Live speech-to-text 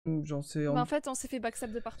Genre c'est... Bah en fait on s'est fait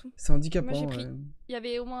backstab de partout. C'est handicapant. Moi j'ai pris... Il y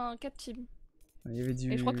avait au moins 4 teams. Il y avait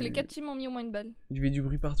du... Et je crois que les 4 teams ont mis au moins une balle. Il y avait du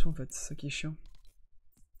bruit partout en fait, c'est ça qui est chiant.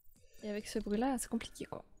 Et avec ce bruit là c'est compliqué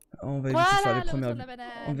quoi. On va éviter de faire les premières...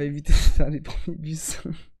 On va éviter de faire les premiers bus.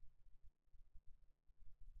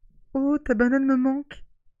 Oh, ta banane me manque.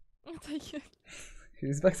 Oh ta gueule.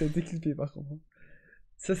 J'espère que ça a été clippé par contre.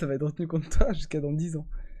 Ça va être retenu contre toi jusqu'à dans 10 ans.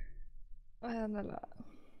 Ouais, non, là.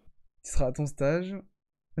 Tu seras à ton stage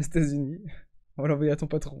aux États-Unis. On va l'envoyer à ton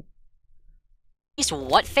patron.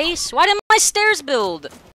 What face? Why didn't my stairs build?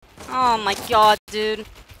 Oh my god, dude.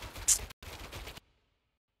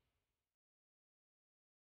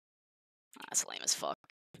 That's lame as fuck.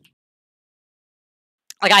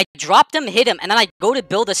 Like, I dropped him, hit him, and then I go to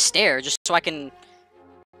build a stair just so I can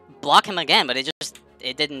block him again, but it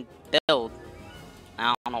didn't build.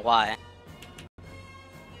 I don't know why.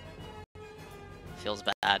 Feels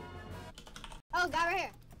bad. Oh, guy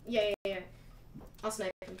right here. Yeah. I'll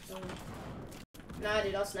snipe him. Nah,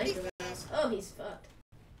 dude, I'll snipe his ass. Oh, he's fucked.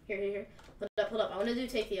 Here. Hold up. I want to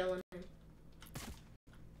take the L on him.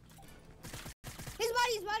 His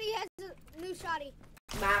body has a new shotty.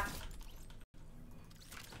 Map.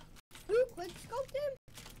 Who quick scoped him?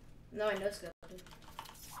 No, I no scoped him.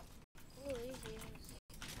 Oh, easy.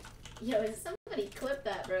 Yo, somebody clip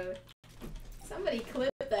that, bro. Somebody clip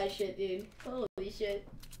that shit, dude. Holy shit.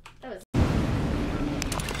 That was...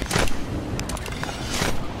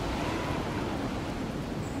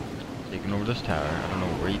 Taking over this tower. I don't know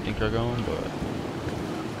where you think they're going, but...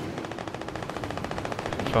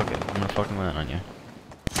 Fuck it. I'm gonna fucking land on you.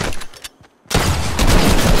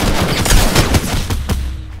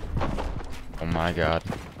 Oh my god.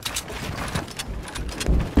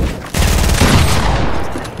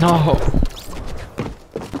 No!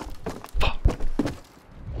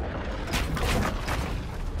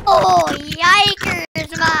 Oh,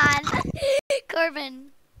 yikers, man!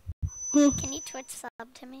 Corbin, can you Twitch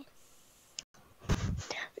sub to me?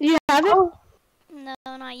 You have it? No,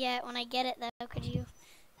 not yet. When I get it, though, could you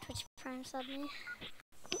Twitch Prime sub me?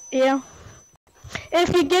 Yeah. If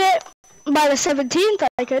you get it by the 17th,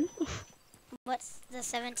 I could. What's the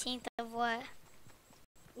 17th of what?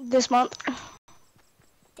 This month.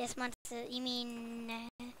 This month, you mean...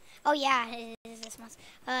 oh yeah, it is this month.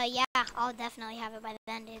 Yeah, I'll definitely have it by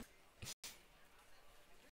then, dude.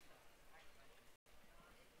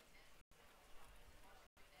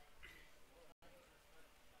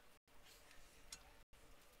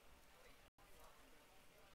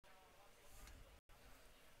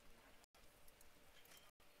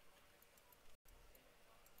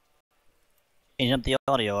 Changing up the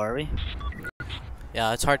audio, are we?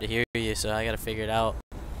 Yeah, it's hard to hear you, so I gotta figure it out.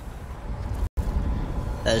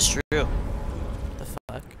 That is true. The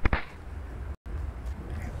fuck?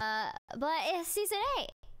 But it's season 8.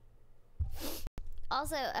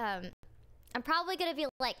 Also, I'm probably gonna be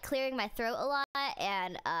like clearing my throat a lot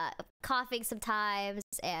and coughing sometimes,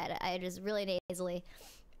 and I just really nasally.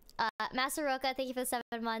 Master Roka, thank you for the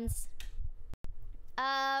 7 months.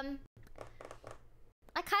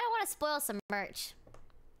 I kind of want to spoil some merch.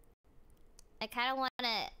 I kind of want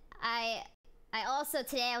to. I also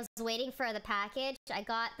today I was waiting for the package. I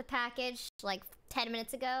got the package like 10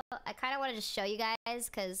 minutes ago. I kind of want to just show you guys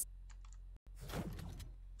because.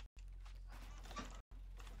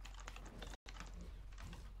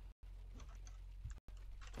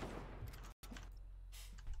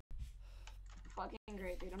 Fucking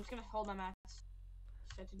great, dude. I'm just gonna hold my max.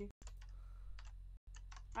 Shit to do.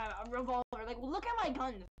 A revolver. Like, look at my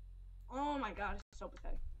gun. Oh my god, it's so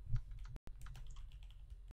pathetic.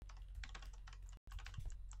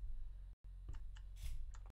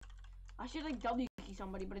 I should like W key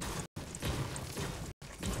somebody, but it's.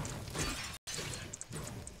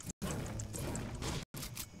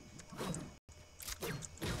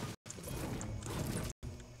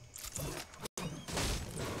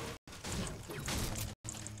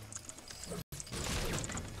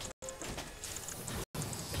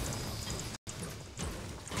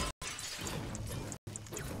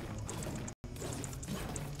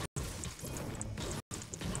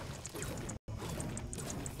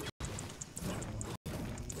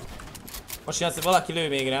 Most jön, hogy valaki lő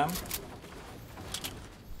még rám.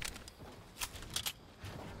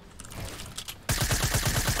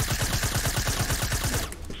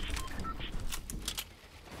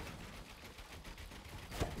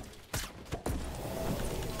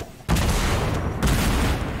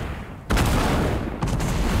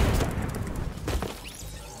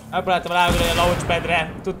 Megpróbáltam ráugrani a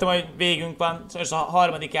launchpadre, tudtam, hogy végünk van, és a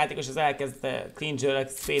harmadik játékos az elkezdte cringe-őleg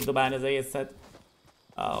szétdobálni az egészet.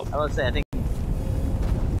 I would say, I think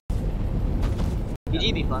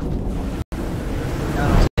GG be fun.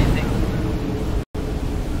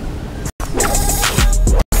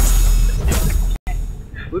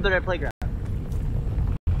 We better playground.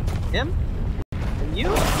 Him? And you?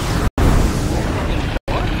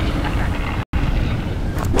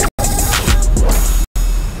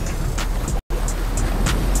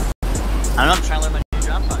 I don't know, I'm trying to learn my new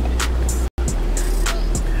drop song.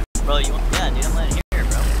 Bro, you want? Yeah, dude, I'm letting it here,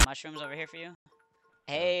 bro. Mushrooms over here for you.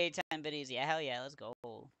 Hey, 10 biddies. Yeah, hell yeah, let's go.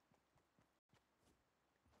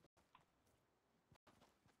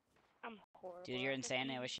 Dude, you're insane.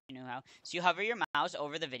 I wish you knew how. So you hover your mouse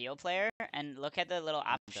over the video player and look at the little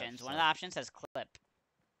options. One of the options says clip.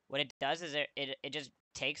 What it does is it just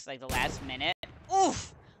takes like the last minute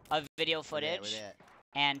of video footage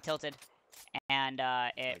and tilted, and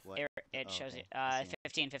it shows it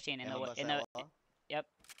 15 in the yep.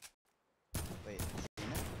 Wait.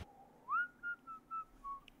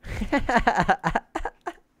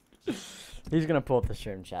 He's gonna pull up the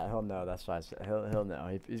stream chat. He'll know. That's why he'll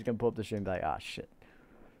know. He's gonna pull up the stream and be like, ah, shit.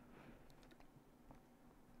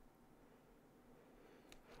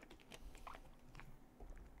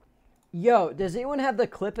 Yo, does anyone have the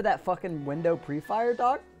clip of that fucking window pre-fire,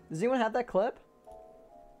 dog? Does anyone have that clip?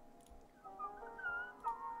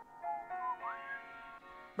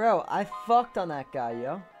 Bro, I fucked on that guy,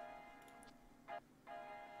 yo.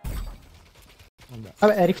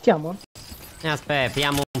 Vabbè, riftiamo. Aspetta,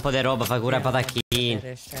 piamo un po' di roba, fa cura patacchini.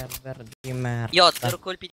 Io ho 0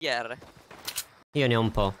 colpi di R. Io ne ho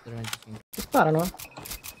un po'. Ti sparano?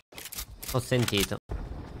 Ho sentito.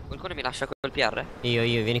 Qualcuno mi lascia colpi R? Io,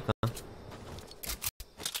 vieni qua.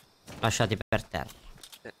 Lasciati per terra.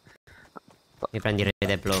 Mi prendi il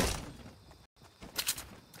Red Blow.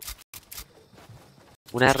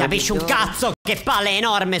 Un R. Capisci un cazzo? Che palle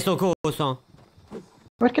enorme sto coso!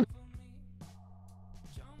 Perché?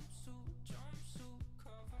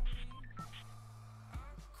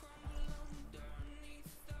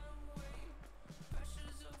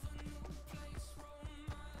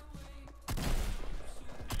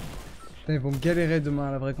 Putain, ils vont galérer demain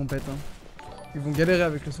à la vraie compète. Hein. Ils vont galérer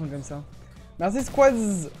avec le son comme ça. Merci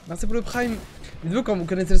Squads, merci pour le prime. Dites-vous, quand vous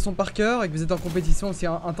connaissez le son par cœur et que vous êtes en compétition aussi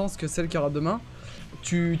intense que celle qu'il y aura demain,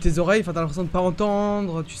 tes oreilles, t'as l'impression de pas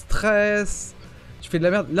entendre, tu stresses, tu fais de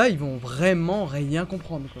la merde. Là, ils vont vraiment rien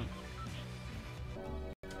comprendre, quoi.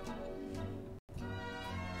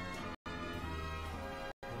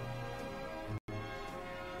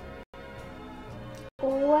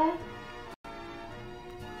 Ouais.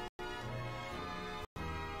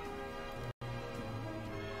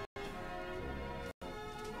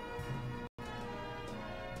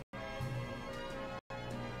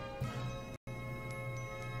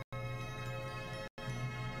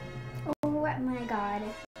 Oh my god.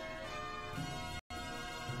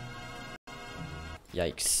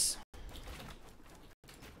 Yikes.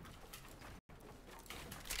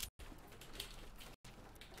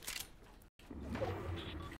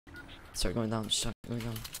 Start going down, start going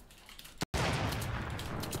down.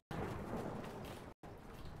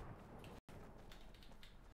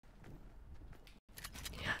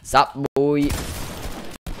 Sup, boy?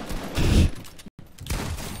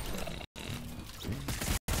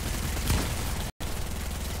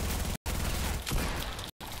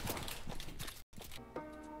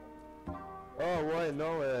 Oh ouais,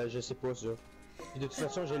 non, je sais pas ça. Et de toute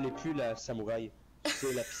façon, je l'ai plus la samouraï.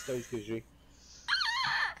 C'est la pistolet que j'ai.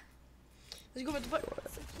 Vas-y, go, mets-toi.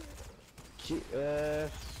 Ok,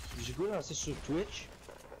 j'ai go lancer sur Twitch.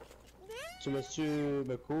 Tu m'as-tu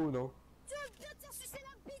Mako ou non?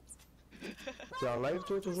 T'es en live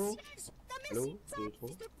toi toujours? Allô? 2, 3.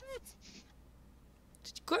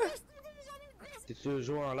 Tu dis quoi? T'es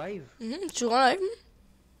toujours en live? Toujours en live.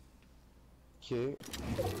 Ok.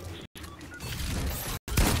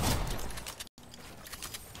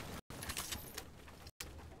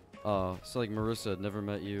 So like Marissa, never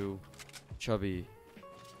met you. Chubby,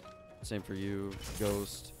 same for you.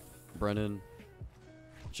 Ghost, Brennan.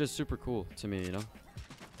 Just super cool to me, you know?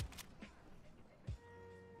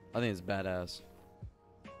 I think it's badass.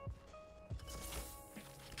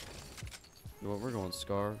 Well, we're going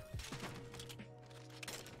Scar.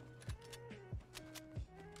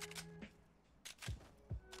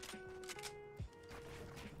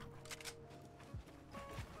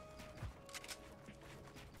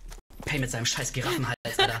 Pay mit seinem scheiß Giraffenhals,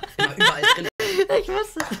 Alter. Immer überall drin. Ich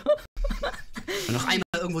wusste es. Wenn du noch einmal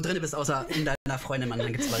irgendwo drin bist, außer in deiner Freundin, Mann,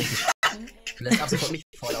 dann gibt's mal richtig. Du lässt ab sofort mich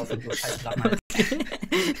vorlaufen, du scheiß Giraffenhals.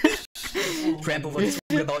 Rambo wurde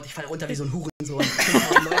zugebaut, ich falle runter wie so ein Hurensohn.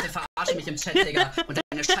 5000 Leute verarschen mich im Chat, Digga. Und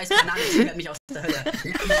deine scheiß Banane triggert mich aus der Hölle.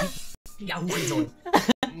 Ja, Hurensohn.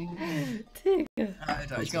 Digga.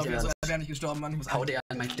 Alter, Ich glaube, er wäre nicht gestorben, Mann. Ich muss hau dir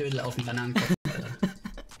an mein Dödel auf den Bananenkopf, Alter.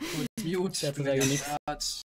 Mute. Der hat sogar Start.